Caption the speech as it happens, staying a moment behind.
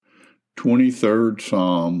23rd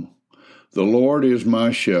Psalm. The Lord is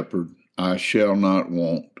my shepherd, I shall not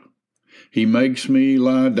want. He makes me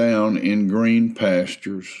lie down in green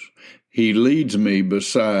pastures. He leads me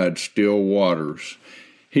beside still waters.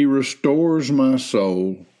 He restores my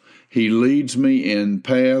soul. He leads me in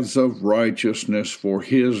paths of righteousness for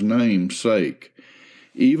his name's sake.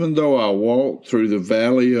 Even though I walk through the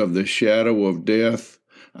valley of the shadow of death,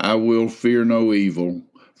 I will fear no evil,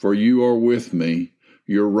 for you are with me.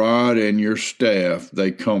 Your rod and your staff,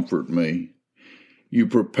 they comfort me. You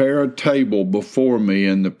prepare a table before me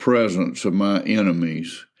in the presence of my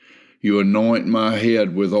enemies. You anoint my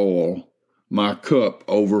head with oil. My cup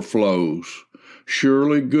overflows.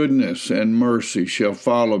 Surely goodness and mercy shall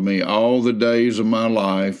follow me all the days of my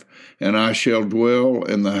life, and I shall dwell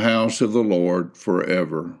in the house of the Lord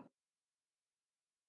forever.